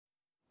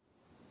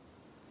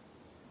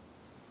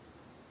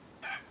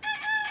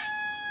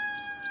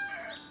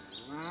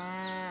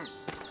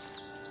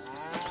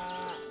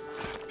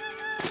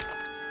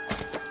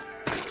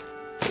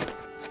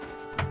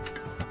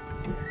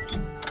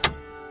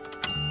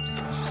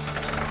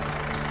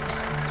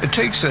It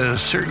takes a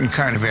certain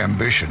kind of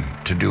ambition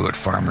to do what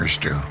farmers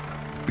do.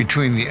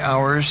 Between the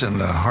hours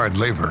and the hard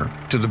labor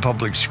to the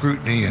public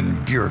scrutiny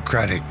and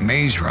bureaucratic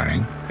maze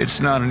running, it's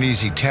not an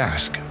easy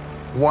task.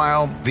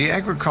 While the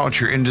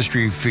agriculture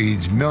industry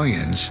feeds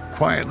millions,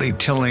 quietly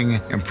tilling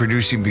and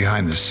producing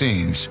behind the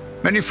scenes,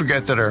 many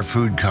forget that our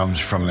food comes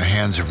from the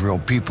hands of real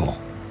people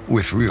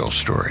with real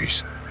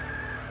stories.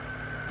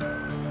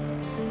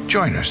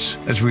 Join us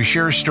as we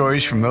share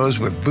stories from those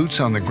with boots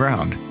on the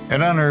ground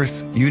and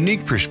unearth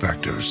unique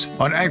perspectives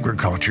on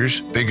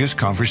agriculture's biggest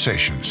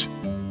conversations.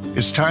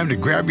 It's time to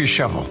grab your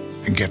shovel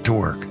and get to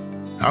work.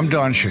 I'm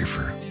Don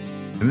Schaefer,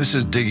 and this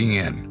is Digging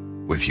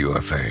In with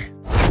UFA.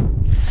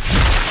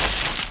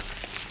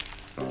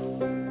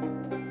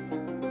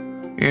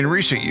 In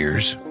recent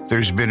years,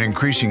 there's been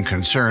increasing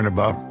concern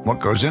about what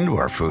goes into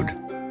our food.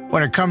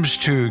 When it comes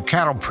to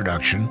cattle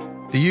production,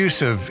 the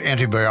use of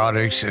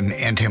antibiotics and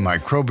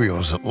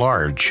antimicrobials at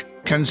large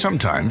can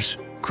sometimes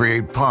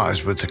create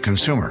pause with the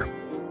consumer.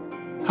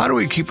 How do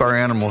we keep our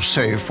animals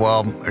safe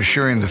while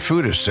assuring the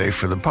food is safe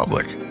for the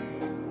public?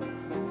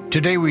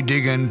 Today we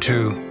dig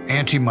into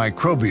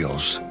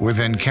antimicrobials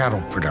within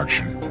cattle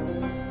production.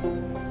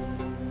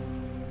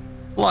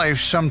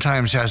 Life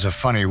sometimes has a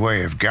funny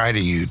way of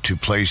guiding you to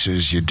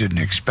places you didn't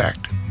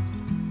expect.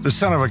 The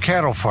son of a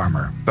cattle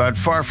farmer, but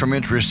far from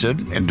interested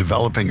in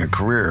developing a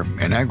career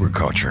in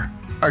agriculture.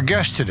 Our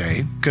guest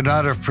today could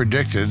not have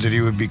predicted that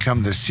he would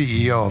become the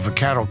CEO of a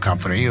cattle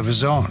company of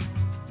his own.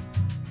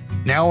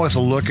 Now with a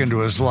look into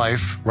his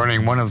life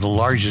running one of the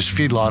largest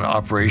feedlot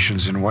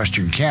operations in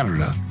Western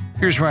Canada,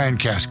 here's Ryan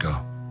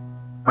Casco.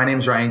 My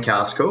name's Ryan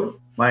Casco.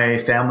 My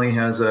family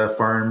has a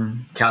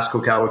farm, Casco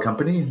Cattle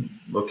Company,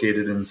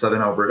 located in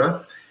southern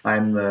Alberta.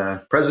 I'm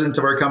the president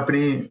of our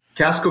company.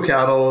 Casco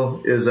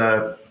Cattle is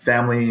a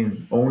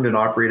family-owned and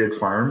operated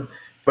farm,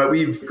 but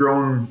we've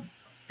grown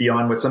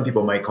beyond what some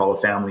people might call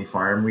a family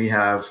farm. We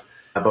have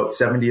about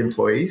 70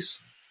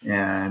 employees,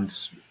 and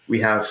we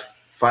have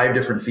 5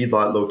 different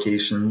feedlot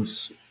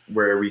locations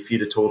where we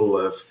feed a total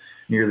of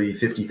nearly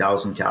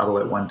 50,000 cattle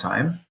at one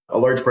time. A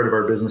large part of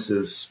our business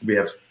is we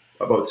have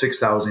about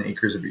 6,000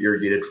 acres of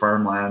irrigated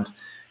farmland.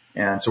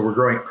 And so we're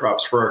growing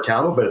crops for our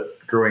cattle, but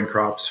growing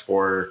crops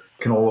for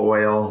canola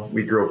oil.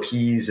 We grow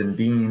peas and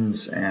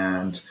beans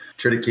and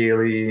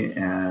triticale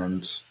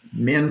and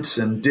mint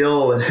and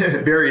dill and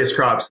various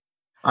crops.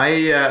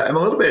 I'm a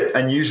little bit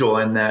unusual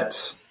in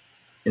that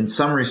in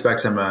some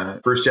respects, I'm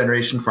a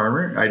first-generation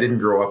farmer. I didn't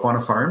grow up on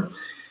a farm.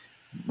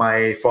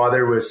 My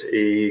father was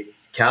a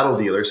cattle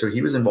dealer, so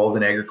he was involved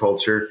in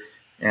agriculture.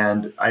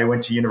 And I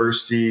went to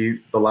university.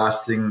 The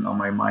last thing on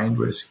my mind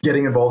was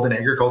getting involved in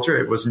agriculture.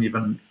 It wasn't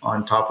even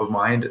on top of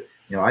mind.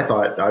 I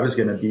thought I was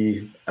going to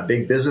be a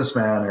big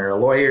businessman or a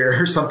lawyer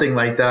or something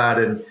like that,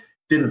 and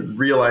didn't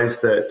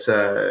realize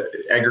that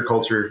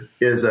agriculture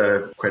is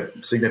a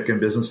quite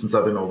significant business in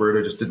southern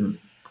Alberta. Just didn't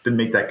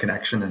make that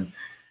connection. And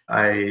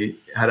I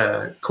had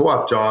a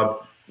co-op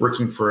job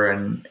working for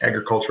an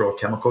agricultural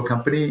chemical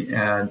company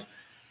and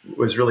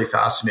was really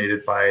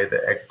fascinated by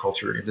the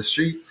agriculture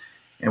industry.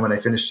 And when I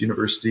finished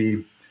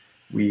university,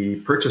 we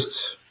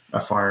purchased a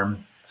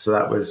farm. So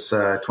that was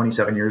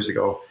 27 years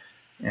ago.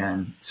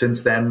 And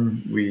since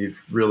then,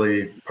 we've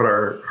really put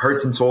our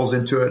hearts and souls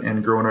into it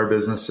and grown our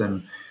business.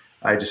 And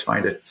I just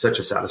find it such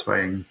a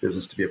satisfying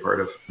business to be a part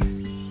of.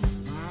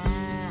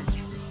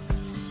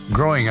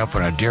 Growing up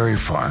on a dairy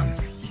farm,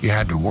 you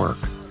had to work.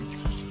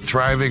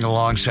 Thriving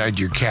alongside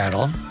your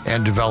cattle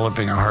and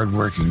developing a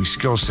hardworking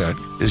skill set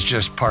is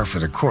just par for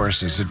the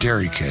course as a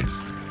dairy kid.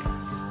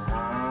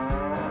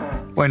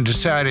 When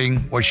deciding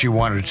what she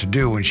wanted to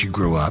do when she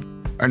grew up,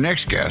 our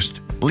next guest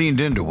leaned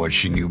into what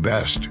she knew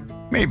best,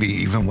 maybe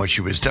even what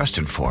she was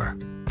destined for,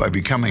 by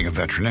becoming a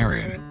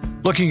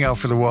veterinarian. Looking out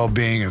for the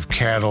well-being of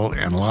cattle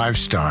and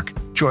livestock,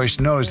 Joyce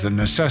knows the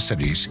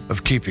necessities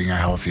of keeping a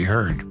healthy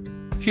herd.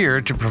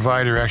 Here to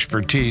provide her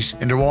expertise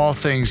into all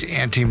things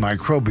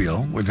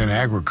antimicrobial within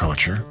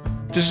agriculture,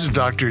 this is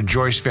Dr.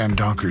 Joyce Van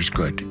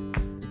Donkersgoed.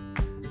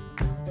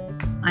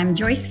 I'm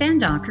Joyce Van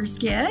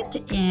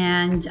Donkersgoed,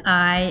 and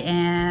I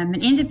am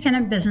an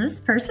independent business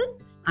person.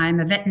 I'm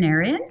a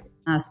veterinarian,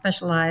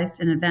 specialized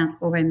in advanced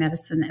bovine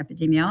medicine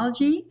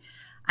epidemiology.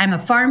 I'm a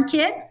farm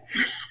kid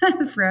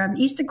from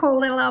east of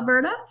cold little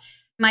Alberta.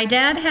 My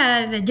dad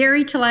had a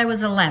dairy till I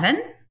was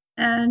 11.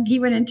 And he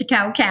went into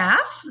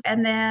cow-calf,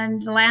 and then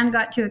the land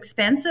got too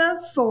expensive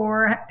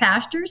for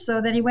pasture,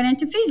 so then he went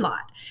into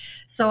feedlot.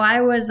 So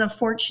I was a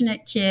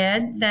fortunate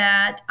kid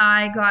that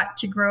I got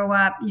to grow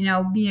up,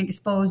 being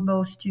exposed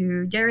both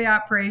to dairy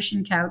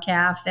operation,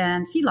 cow-calf,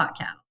 and feedlot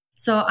cattle.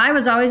 So I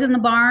was always in the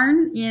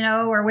barn,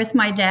 or with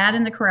my dad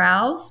in the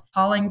corrals,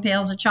 hauling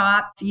pails of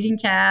chop, feeding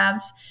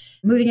calves,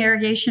 moving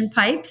irrigation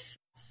pipes.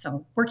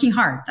 So working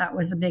hard, that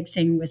was a big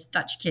thing with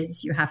Dutch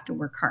kids. You have to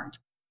work hard.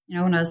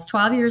 When I was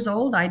 12 years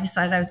old, I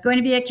decided I was going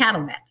to be a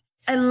cattle vet.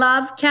 I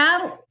love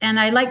cattle, and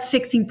I like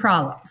fixing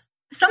problems.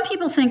 Some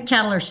people think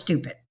cattle are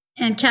stupid,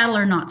 and cattle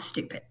are not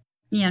stupid.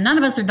 None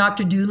of us are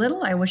Dr.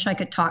 Doolittle. I wish I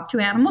could talk to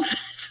animals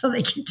so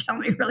they could tell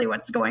me really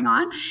what's going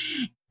on.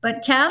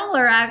 But cattle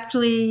are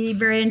actually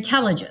very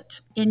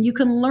intelligent, and you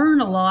can learn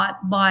a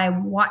lot by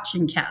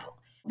watching cattle.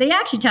 They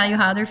actually tell you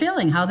how they're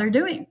feeling, how they're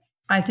doing.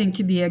 I think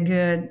to be a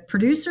good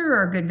producer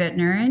or a good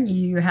veterinarian,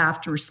 you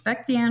have to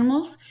respect the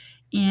animals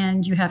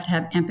and you have to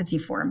have empathy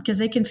for them because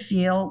they can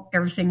feel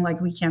everything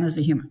like we can as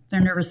a human. Their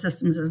nervous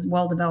system's as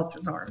well developed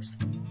as ours.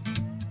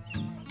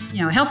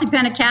 You know, a healthy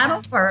pen of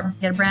cattle, or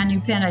get a brand new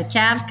pen of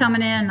calves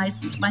coming in,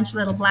 nice bunch of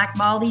little black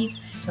baldies.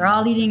 They're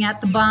all eating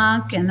at the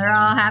bunk and they're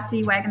all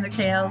happy, wagging their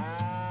tails.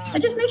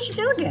 It just makes you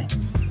feel good.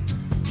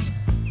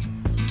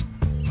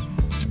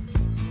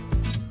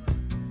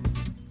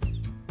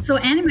 So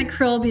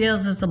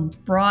antimicrobials is a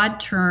broad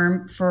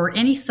term for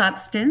any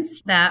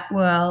substance that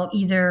will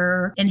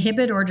either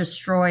inhibit or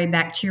destroy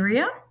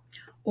bacteria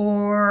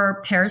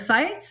or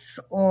parasites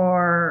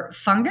or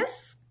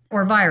fungus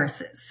or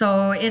viruses.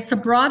 So it's a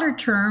broader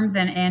term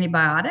than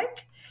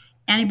antibiotic.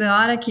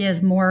 Antibiotic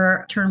is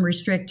more term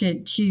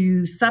restricted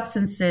to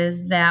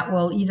substances that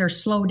will either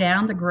slow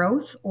down the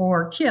growth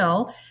or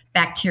kill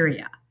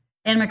bacteria.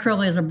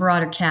 Antimicrobial is a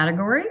broader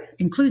category,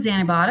 includes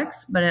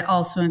antibiotics, but it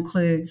also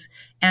includes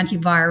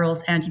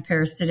antivirals,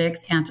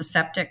 antiparasitics,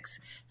 antiseptics.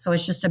 So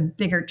it's just a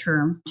bigger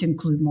term to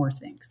include more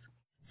things.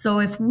 So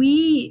if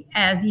we,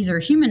 as either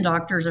human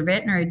doctors or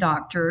veterinary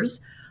doctors,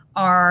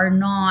 are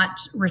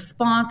not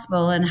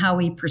responsible in how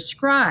we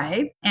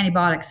prescribe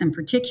antibiotics in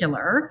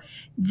particular,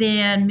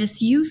 then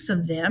misuse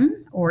of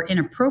them or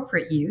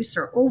inappropriate use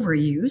or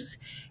overuse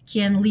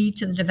can lead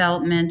to the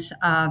development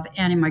of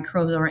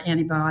antimicrobial or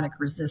antibiotic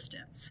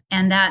resistance.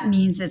 And that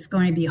means it's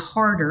going to be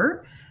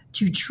harder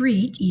to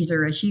treat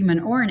either a human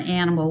or an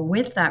animal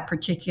with that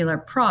particular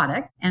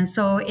product. And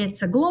so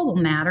it's a global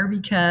matter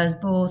because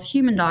both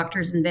human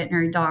doctors and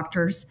veterinary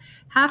doctors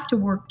have to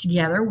work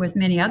together with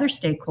many other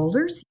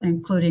stakeholders,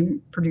 including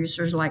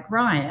producers like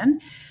Ryan,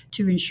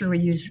 to ensure we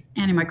use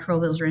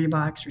antimicrobials or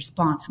antibiotics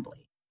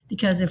responsibly.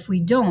 Because if we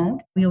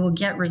don't, we will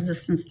get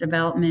resistance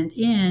development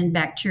in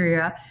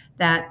bacteria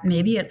that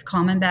maybe it's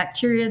common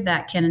bacteria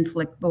that can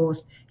inflict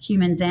both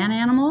humans and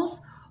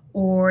animals,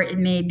 or it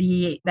may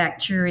be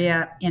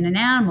bacteria in an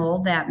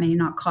animal that may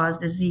not cause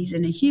disease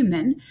in a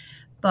human.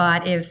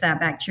 But if that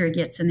bacteria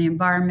gets in the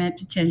environment,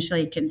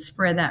 potentially it can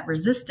spread that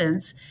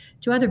resistance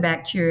to other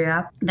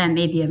bacteria that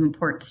may be of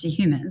importance to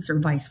humans or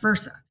vice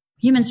versa.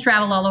 Humans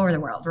travel all over the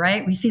world,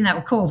 right? We've seen that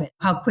with COVID,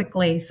 how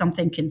quickly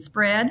something can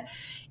spread.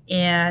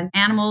 And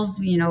animals,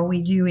 you know,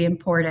 we do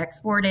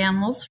import-export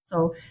animals.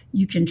 So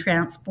you can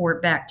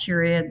transport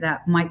bacteria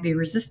that might be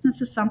resistant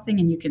to something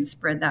and you can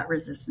spread that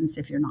resistance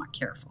if you're not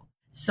careful.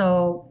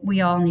 So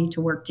we all need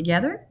to work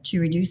together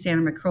to reduce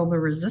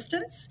antimicrobial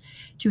resistance,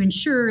 to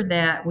ensure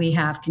that we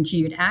have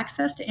continued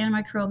access to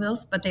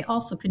antimicrobials, but they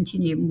also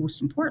continue,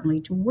 most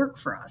importantly, to work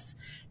for us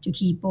to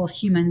keep both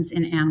humans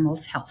and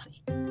animals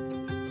healthy.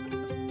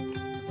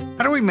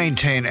 How do we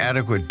maintain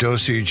adequate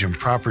dosage and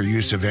proper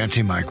use of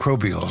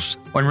antimicrobials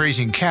when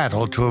raising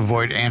cattle to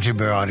avoid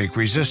antibiotic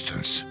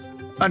resistance?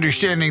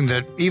 Understanding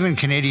that even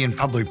Canadian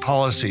public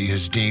policy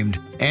has deemed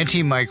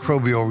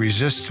antimicrobial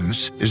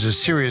resistance is a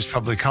serious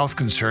public health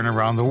concern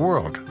around the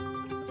world.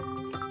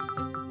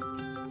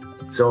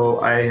 So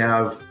I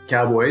have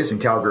cowboys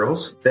and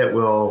cowgirls that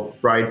will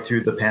ride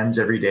through the pens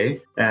every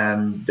day,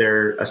 and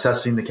they're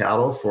assessing the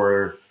cattle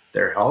for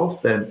their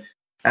health. And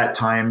at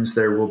times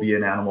there will be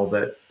an animal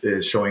that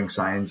is showing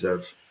signs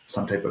of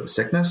some type of a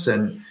sickness.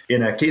 And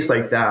in a case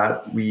like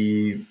that,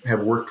 we have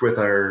worked with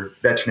our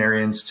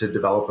veterinarians to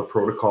develop a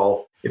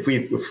protocol. If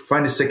we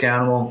find a sick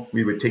animal,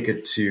 we would take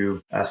it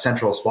to a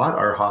central spot,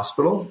 our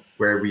hospital,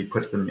 where we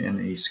put them in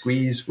a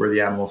squeeze where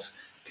the animal's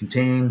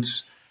contained.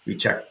 We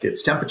check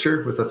its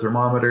temperature with a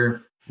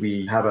thermometer.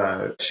 We have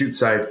a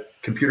chute-side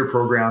computer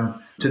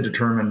program to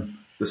determine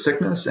the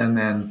sickness. And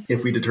then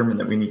if we determine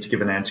that we need to give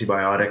an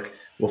antibiotic,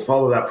 we'll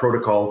follow that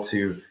protocol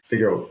to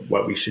figure out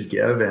what we should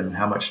give and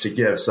how much to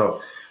give.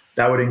 So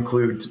that would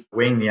include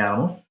weighing the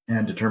animal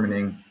and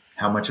determining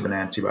how much of an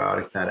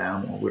antibiotic that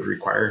animal would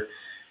require.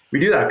 We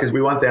do that because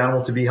we want the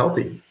animal to be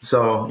healthy.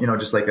 So, you know,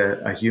 just like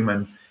a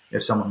human,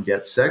 if someone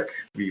gets sick,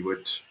 we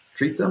would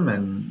treat them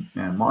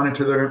and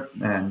monitor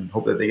them and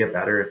hope that they get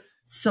better.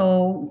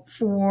 So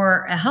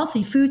for a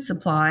healthy food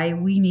supply,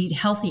 we need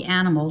healthy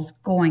animals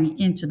going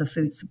into the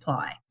food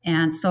supply.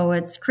 And so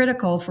it's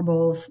critical for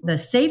both the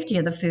safety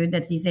of the food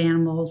that these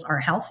animals are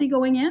healthy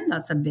going in.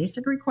 That's a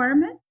basic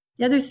requirement.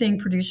 The other thing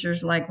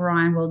producers like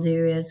Ryan will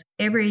do is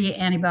every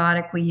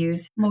antibiotic we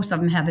use, most of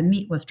them have a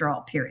meat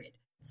withdrawal period.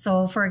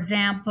 So, for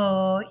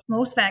example,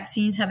 most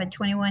vaccines have a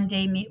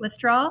 21-day meat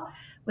withdrawal,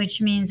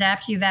 which means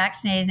after you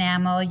vaccinate an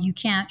animal, you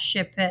can't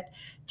ship it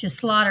to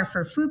slaughter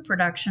for food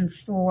production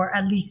for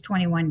at least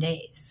 21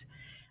 days.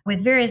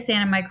 With various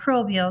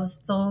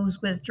antimicrobials,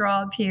 those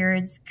withdrawal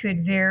periods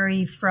could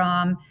vary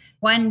from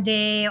 1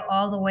 day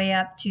all the way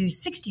up to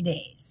 60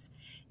 days.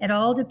 It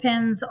all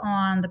depends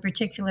on the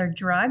particular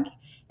drug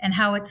and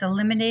how it's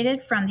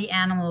eliminated from the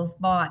animal's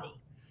body.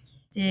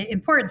 The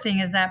important thing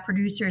is that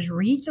producers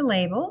read the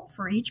label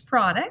for each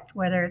product,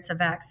 whether it's a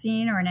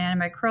vaccine or an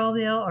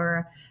antimicrobial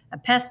or a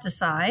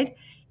pesticide,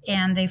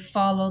 and they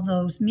follow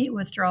those meat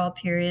withdrawal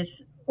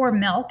periods or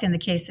milk in the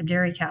case of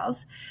dairy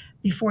cows,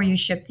 before you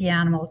ship the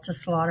animal to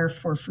slaughter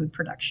for food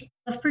production.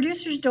 If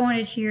producers don't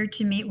adhere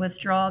to meat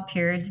withdrawal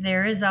periods,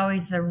 there is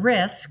always the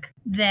risk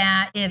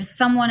that if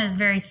someone is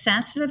very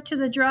sensitive to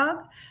the drug,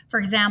 for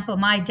example,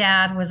 my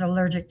dad was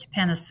allergic to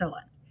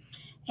penicillin.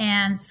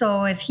 And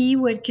so if he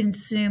would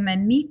consume a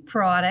meat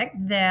product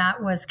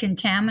that was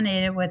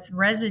contaminated with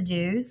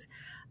residues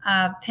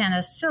of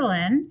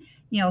penicillin,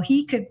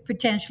 he could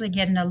potentially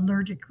get an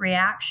allergic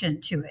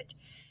reaction to it.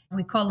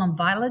 We call them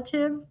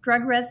violative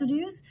drug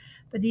residues,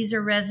 but these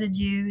are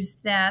residues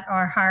that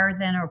are higher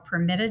than are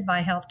permitted by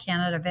Health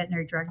Canada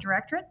Veterinary Drug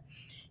Directorate.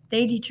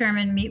 They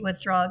determine meat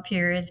withdrawal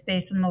periods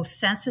based on the most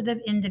sensitive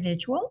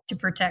individual to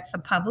protect the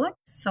public.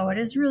 So it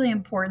is really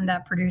important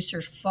that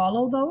producers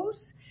follow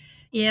those.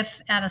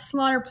 If at a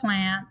slaughter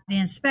plant, the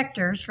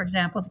inspectors, for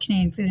example, the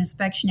Canadian Food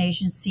Inspection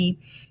Agency,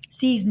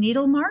 sees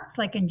needle marks,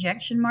 like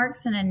injection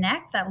marks in a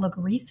neck that look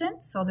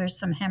recent, so there's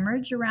some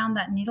hemorrhage around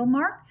that needle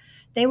mark,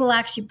 they will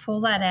actually pull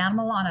that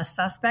animal on a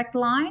suspect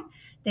line.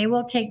 They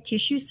will take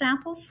tissue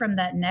samples from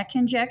that neck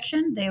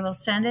injection. They will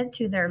send it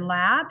to their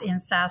lab in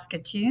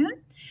Saskatoon,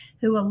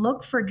 who will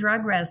look for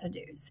drug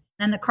residues.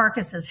 Then the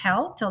carcass is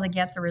held till they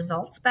get the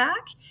results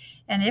back.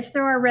 And if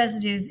there are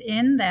residues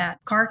in that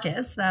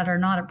carcass that are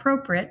not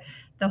appropriate,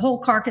 the whole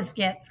carcass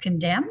gets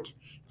condemned,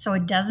 so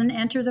it doesn't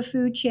enter the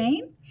food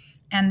chain.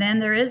 And then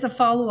there is a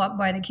follow-up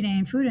by the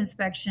Canadian Food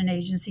Inspection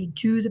Agency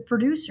to the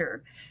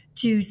producer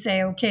to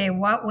say, okay,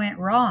 what went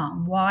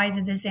wrong? Why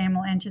did this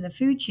animal enter the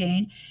food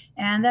chain?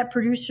 And that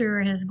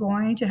producer is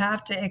going to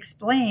have to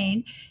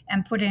explain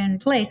and put in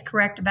place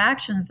corrective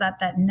actions that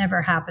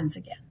never happens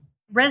again.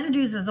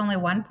 Residues is only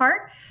one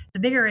part. The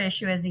bigger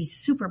issue is these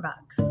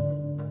superbugs.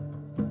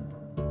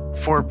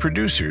 For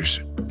producers,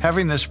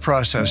 having this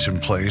process in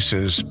place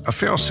is a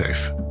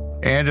fail-safe.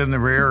 And in the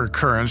rare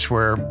occurrence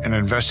where an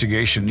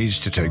investigation needs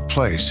to take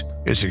place,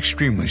 it's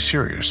extremely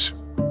serious.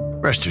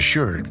 Rest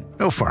assured,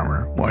 no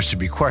farmer wants to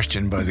be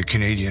questioned by the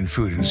Canadian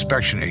Food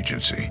Inspection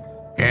Agency.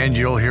 And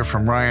you'll hear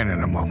from Ryan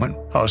in a moment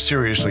how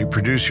seriously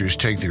producers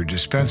take their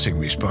dispensing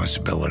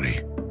responsibility.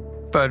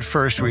 But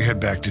first, we head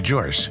back to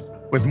Joyce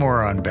with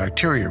more on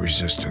bacteria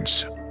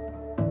resistance.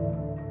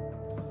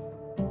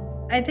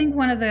 I think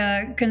one of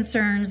the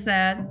concerns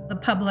that the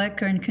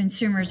public and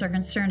consumers are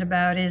concerned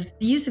about is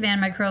the use of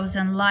antimicrobials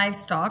in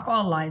livestock,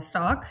 all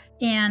livestock,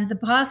 and the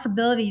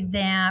possibility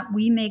that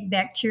we make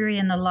bacteria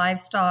in the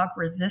livestock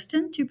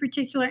resistant to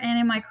particular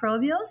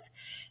antimicrobials.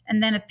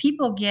 And then if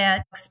people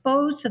get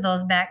exposed to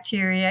those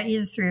bacteria,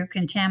 either through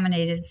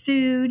contaminated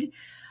food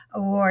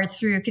or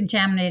through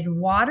contaminated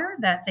water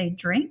that they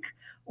drink,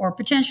 or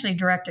potentially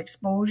direct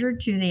exposure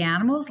to the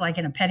animals, like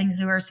in a petting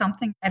zoo or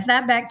something. If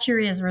that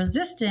bacteria is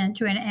resistant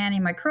to an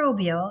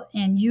antimicrobial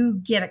and you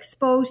get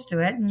exposed to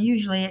it, and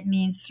usually it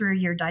means through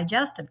your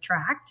digestive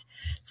tract,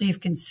 so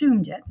you've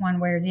consumed it one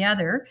way or the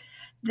other,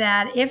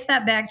 that if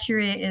that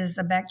bacteria is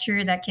a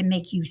bacteria that can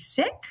make you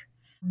sick,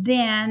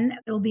 then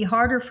it'll be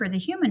harder for the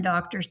human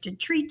doctors to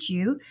treat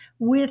you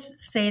with,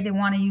 say, they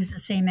want to use the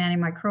same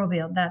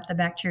antimicrobial that the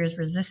bacteria is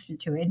resistant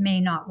to. It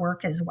may not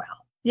work as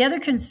well. The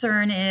other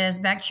concern is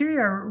bacteria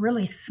are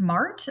really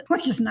smart,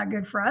 which is not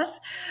good for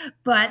us,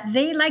 but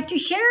they like to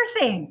share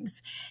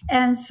things.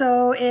 And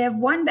so if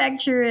one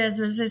bacteria is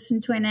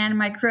resistant to an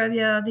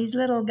antimicrobial, these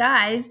little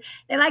guys,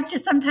 they like to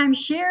sometimes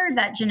share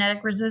that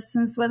genetic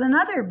resistance with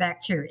another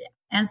bacteria.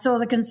 And so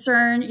the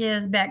concern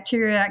is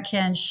bacteria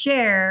can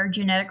share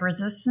genetic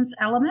resistance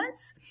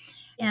elements,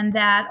 and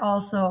that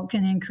also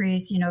can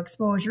increase,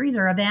 exposure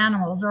either of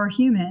animals or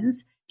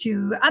humans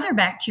to other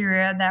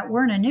bacteria that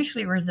weren't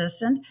initially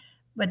resistant,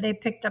 but they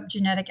picked up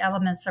genetic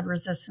elements of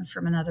resistance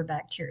from another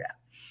bacteria.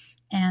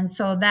 And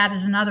so that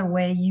is another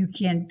way you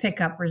can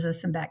pick up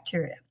resistant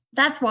bacteria.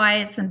 That's why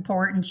it's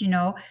important,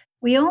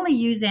 we only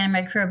use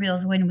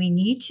antimicrobials when we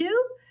need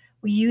to.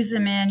 We use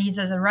them in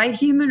either the right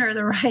human or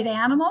the right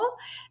animal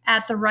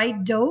at the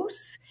right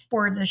dose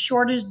for the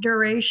shortest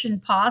duration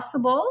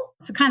possible.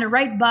 So kind of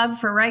right bug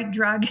for right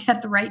drug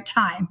at the right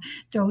time,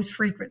 dose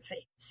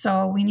frequency.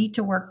 So we need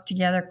to work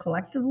together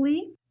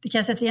collectively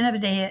because at the end of the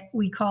day,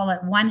 we call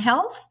it One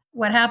Health.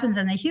 What happens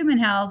in the human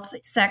health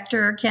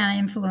sector can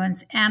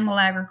influence animal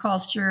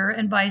agriculture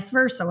and vice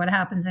versa. What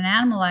happens in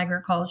animal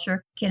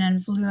agriculture can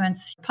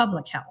influence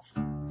public health.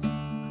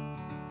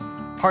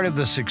 Part of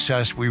the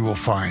success we will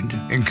find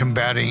in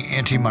combating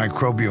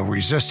antimicrobial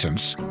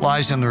resistance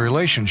lies in the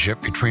relationship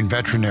between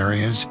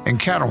veterinarians and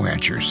cattle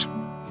ranchers.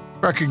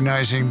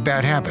 Recognizing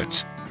bad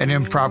habits and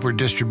improper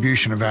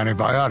distribution of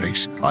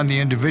antibiotics on the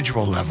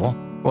individual level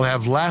will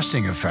have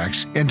lasting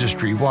effects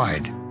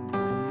industry-wide.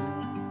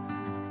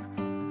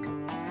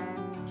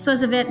 So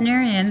as a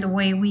veterinarian, the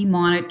way we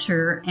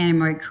monitor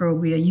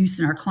antimicrobial use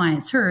in our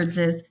clients' herds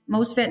is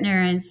most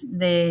veterinarians,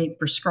 they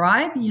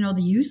prescribe, the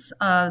use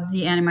of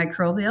the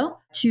antimicrobial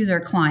to their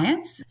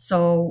clients.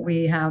 So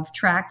we have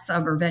tracks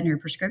of our veterinary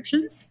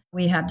prescriptions.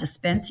 We have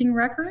dispensing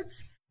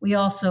records. We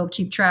also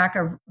keep track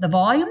of the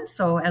volume.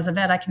 So as a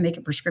vet, I can make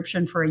a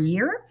prescription for a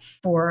year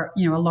for,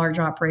 a large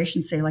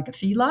operation, say like a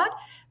feedlot.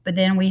 But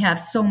then we have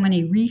so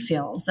many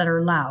refills that are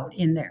allowed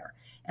in there.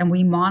 and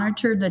we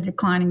monitor the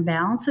declining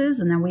balances,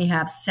 and then we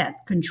have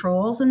set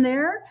controls in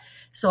there.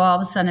 So all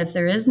of a sudden, if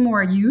there is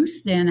more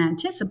use than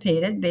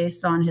anticipated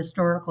based on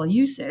historical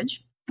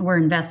usage, we're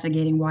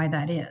investigating why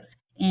that is.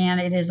 And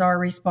it is our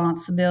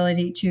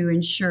responsibility to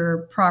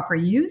ensure proper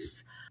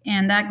use.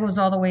 And that goes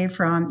all the way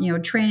from,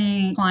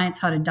 training clients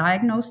how to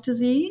diagnose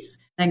disease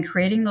and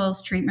creating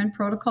those treatment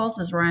protocols,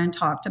 as Ryan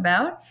talked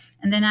about,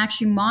 and then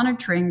actually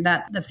monitoring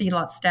that the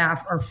feedlot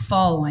staff are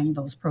following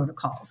those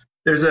protocols.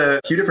 There's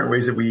a few different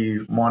ways that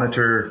we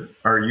monitor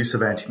our use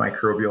of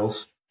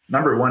antimicrobials.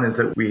 Number one is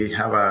that we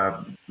have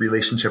a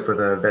relationship with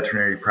a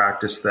veterinary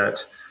practice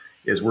that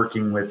is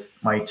working with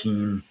my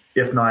team,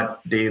 if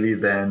not daily,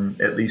 then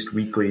at least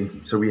weekly.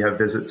 So we have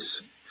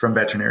visits from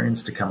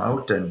veterinarians to come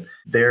out, and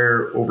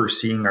they're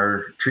overseeing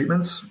our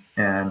treatments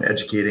and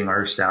educating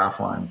our staff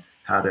on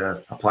how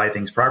to apply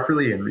things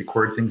properly and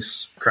record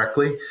things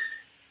correctly.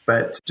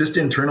 But just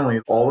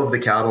internally, all of the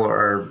cattle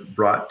are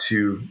brought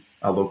to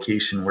a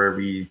location where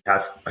we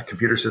have a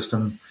computer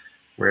system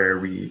where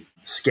we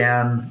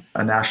scan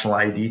a national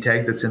ID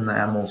tag that's in the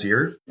animal's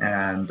ear,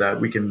 and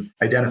we can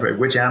identify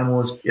which animal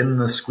is in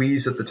the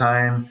squeeze at the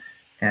time,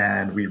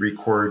 and we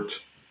record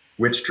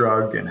which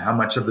drug and how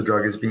much of the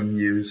drug is being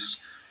used.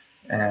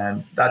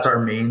 And that's our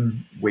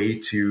main way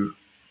to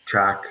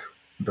track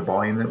the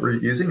volume that we're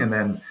using. And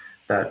then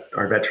that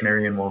our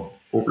veterinarian will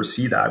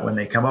oversee that when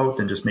they come out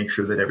and just make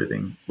sure that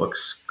everything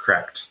looks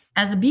correct.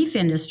 As a beef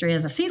industry,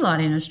 as a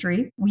feedlot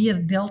industry, we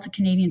have built a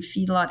Canadian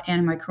feedlot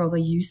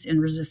antimicrobial use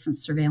and resistance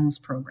surveillance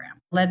program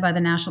led by the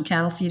National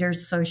Cattle Feeders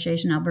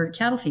Association, Alberta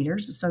Cattle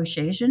Feeders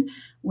Association,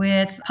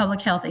 with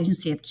Public Health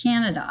Agency of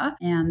Canada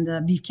and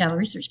the Beef Cattle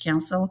Research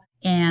Council.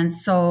 And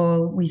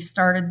so we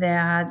started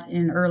that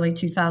in early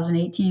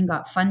 2018,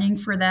 got funding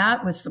for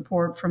that with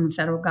support from the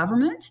federal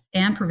government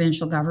and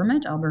provincial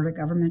government, Alberta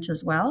government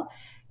as well.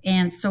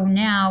 And so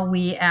now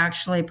we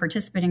actually,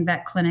 participating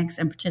vet clinics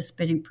and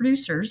participating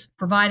producers,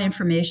 provide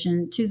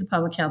information to the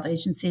Public Health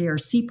Agency, or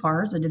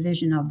CPARs, a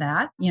division of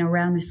that,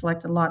 randomly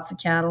selected lots of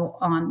cattle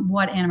on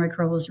what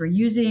antimicrobials we're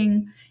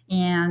using,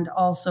 and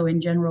also in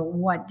general,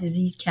 what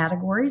disease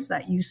categories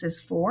that use is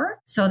for.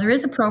 So there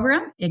is a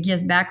program. It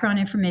gives background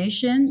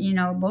information,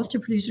 both to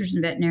producers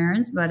and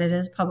veterinarians, but it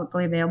is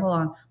publicly available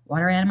on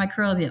what are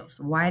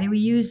antimicrobials? Why do we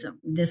use them?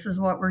 This is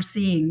what we're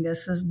seeing.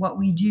 This is what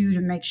we do to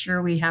make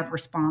sure we have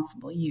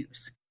responsible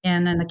use.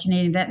 And then the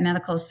Canadian Vet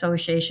Medical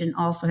Association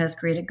also has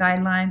created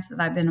guidelines that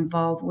I've been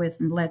involved with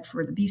and led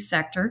for the beef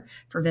sector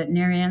for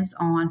veterinarians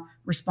on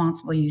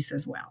responsible use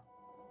as well.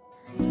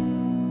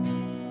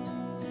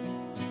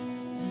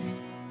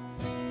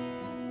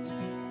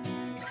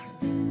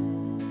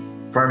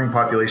 Farming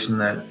population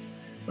that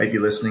might be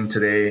listening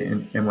today,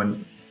 and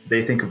when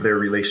they think of their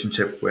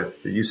relationship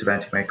with the use of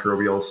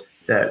antimicrobials,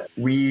 that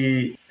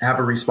we have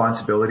a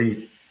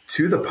responsibility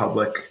to the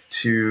public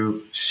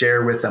to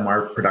share with them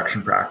our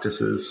production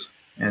practices.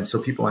 And so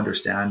people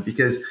understand,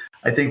 because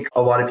I think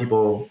a lot of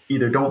people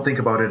either don't think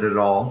about it at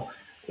all,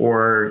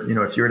 or,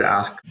 if you were to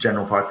ask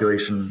general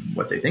population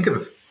what they think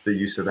of the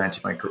use of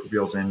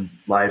antimicrobials in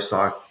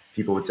livestock,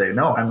 people would say,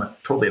 no, I'm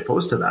totally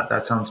opposed to that.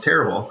 That sounds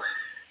terrible.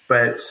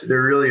 But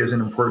there really is an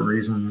important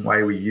reason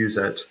why we use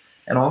it.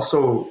 And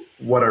also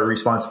what our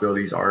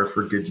responsibilities are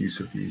for good use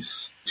of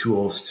these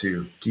tools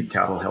to keep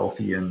cattle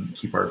healthy and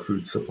keep our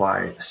food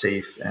supply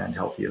safe and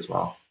healthy as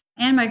well.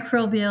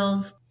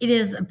 Antimicrobials, it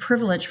is a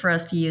privilege for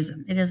us to use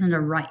them. It isn't a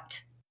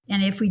right.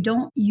 And if we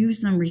don't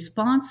use them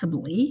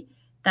responsibly,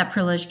 that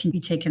privilege can be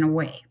taken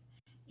away.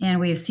 And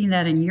we have seen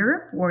that in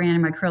Europe, where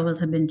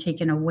antimicrobials have been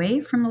taken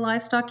away from the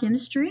livestock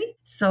industry.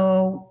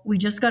 So we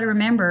just got to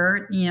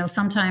remember,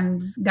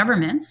 sometimes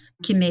governments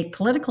can make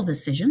political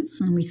decisions,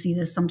 and we see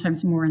this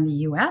sometimes more in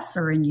the US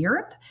or in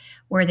Europe,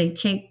 where they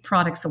take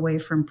products away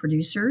from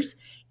producers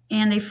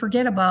and they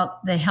forget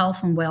about the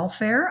health and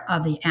welfare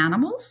of the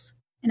animals.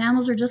 And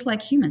animals are just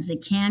like humans. They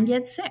can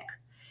get sick.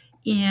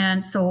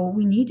 And so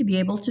we need to be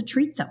able to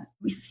treat them.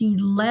 We see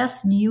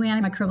less new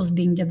antimicrobials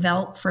being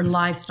developed for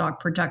livestock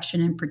production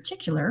in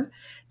particular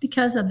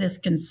because of this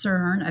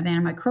concern of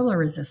antimicrobial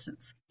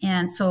resistance.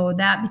 And so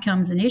that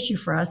becomes an issue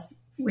for us,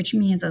 which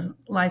means as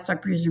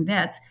livestock producers and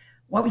vets,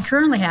 what we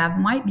currently have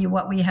might be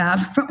what we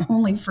have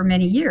only for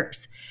many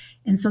years.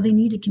 And so they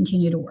need to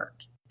continue to work.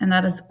 And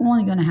that is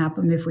only going to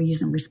happen if we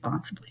use them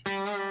responsibly.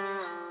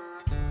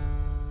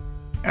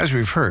 As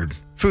we've heard,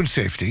 food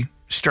safety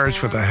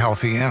starts with a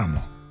healthy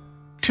animal.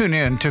 Tune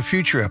in to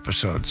future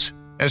episodes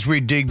as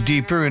we dig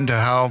deeper into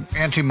how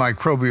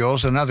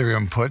antimicrobials and other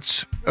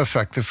inputs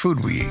affect the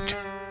food we eat.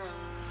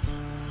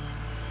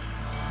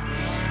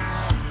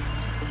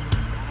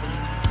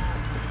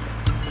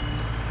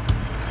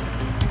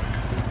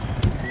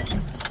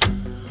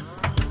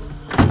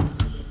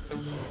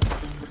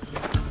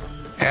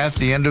 At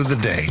the end of the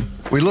day,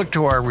 we look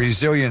to our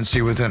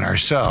resiliency within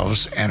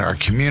ourselves and our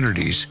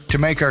communities to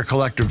make our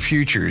collective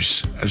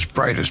futures as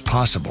bright as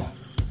possible.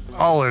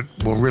 All it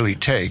will really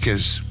take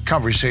is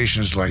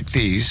conversations like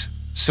these,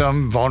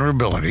 some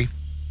vulnerability,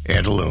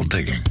 and a little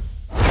digging.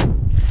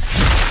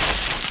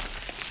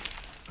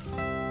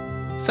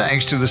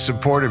 Thanks to the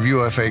support of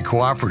UFA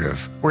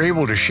Cooperative, we're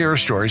able to share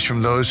stories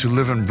from those who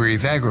live and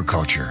breathe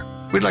agriculture.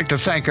 We'd like to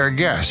thank our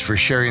guests for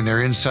sharing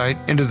their insight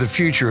into the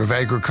future of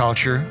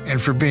agriculture and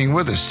for being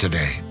with us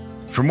today.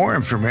 For more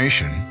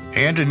information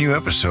and a new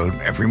episode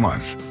every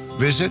month,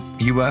 visit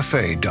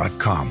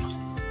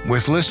ufa.com.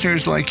 With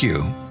listeners like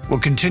you, we'll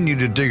continue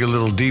to dig a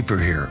little deeper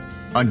here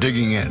on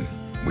Digging In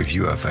with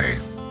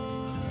UFA.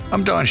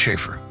 I'm Don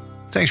Schaefer.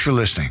 Thanks for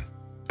listening.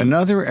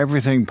 Another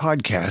Everything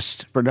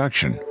Podcast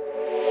production.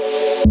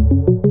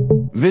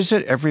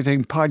 Visit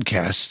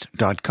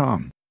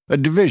everythingpodcast.com, a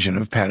division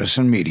of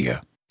Pattison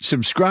Media.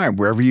 Subscribe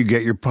wherever you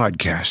get your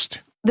podcast.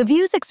 The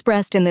views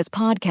expressed in this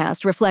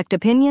podcast reflect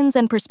opinions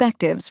and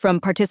perspectives from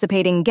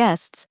participating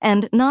guests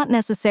and not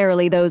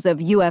necessarily those of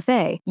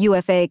UFA,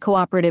 UFA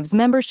Cooperative's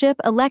membership,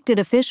 elected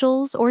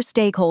officials, or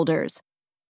stakeholders.